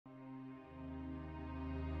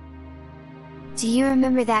Do you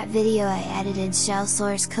remember that video I edited shell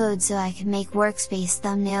source code so I could make workspace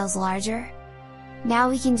thumbnails larger? Now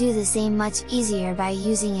we can do the same much easier by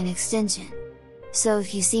using an extension. So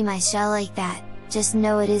if you see my shell like that, just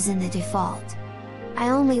know it isn't the default. I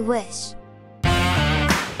only wish.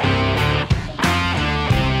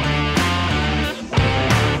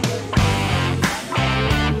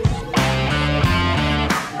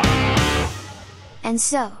 And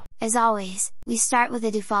so, as always, we start with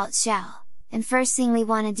a default shell, and first thing we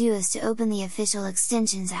want to do is to open the official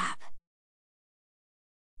extensions app.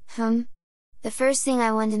 The first thing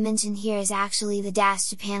I want to mention here is actually the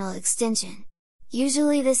 -panel extension.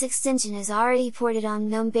 Usually this extension is already ported on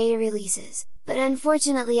GNOME beta releases, but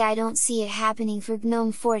unfortunately I don't see it happening for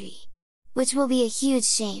GNOME 40. Which will be a huge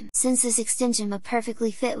shame, since this extension would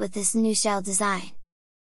perfectly fit with this new shell design.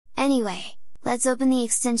 Anyway, let's open the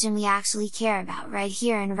extension we actually care about right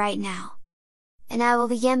here and right now. And I will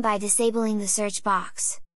begin by disabling the search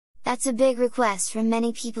box. That's a big request from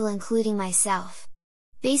many people including myself.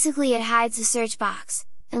 Basically it hides the search box,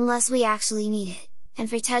 unless we actually need it, and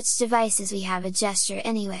for touch devices we have a gesture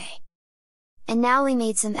anyway. And now we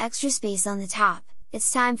made some extra space on the top,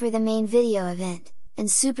 it's time for the main video event, and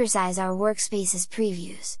supersize our Workspaces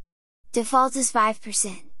previews. Default is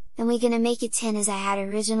 5%, and we're gonna make it 10 as I had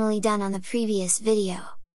originally done on the previous video.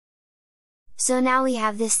 So now we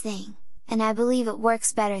have this thing, and I believe it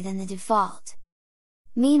works better than the default.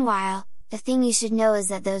 Meanwhile, the thing you should know is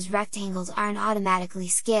that those rectangles aren't automatically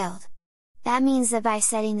scaled. That means that by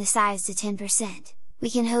setting the size to 10%, we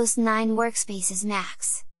can host 9 workspaces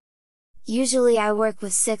max. Usually I work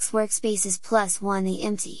with 6 workspaces plus 1 the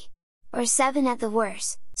empty. Or 7 at the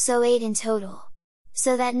worst, so 8 in total.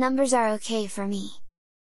 So that numbers are okay for me.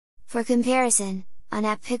 For comparison, on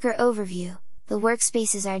App Picker Overview, the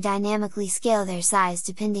workspaces are dynamically scale their size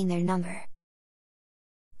depending their number.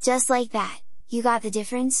 Just like that, you got the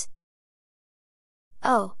difference?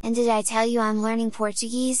 Oh, and did I tell you I'm learning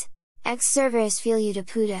Portuguese? Ex serveres filho de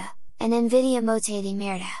puta, and Nvidia mote de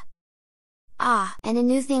merda. Ah, and a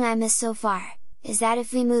new thing I missed so far, is that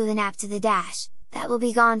if we move an app to the dash, that will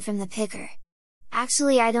be gone from the picker.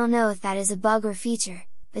 Actually I don't know if that is a bug or feature,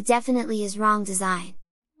 but definitely is wrong design.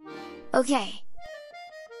 Okay!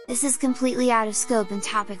 This is completely out of scope and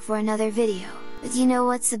topic for another video, but you know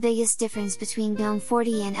what's the biggest difference between GNOME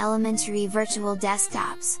 40 and elementary virtual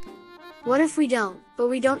desktops? What if we don't, but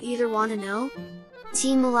we don't either want to know?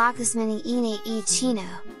 Ti malakas mini ine e chino.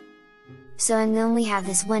 So in GNOME we have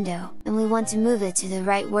this window, and we want to move it to the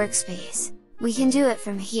right workspace. We can do it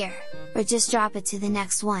from here, or just drop it to the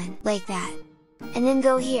next one, like that. And then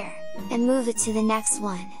go here, and move it to the next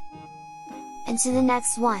one. And to the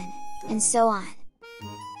next one, and so on.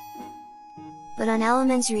 But on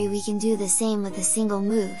elementary we can do the same with a single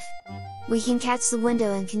move. We can catch the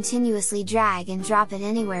window and continuously drag and drop it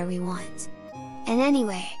anywhere we want. And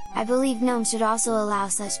anyway, I believe GNOME should also allow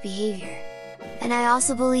such behavior. And I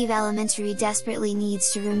also believe elementary desperately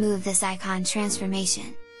needs to remove this icon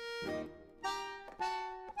transformation.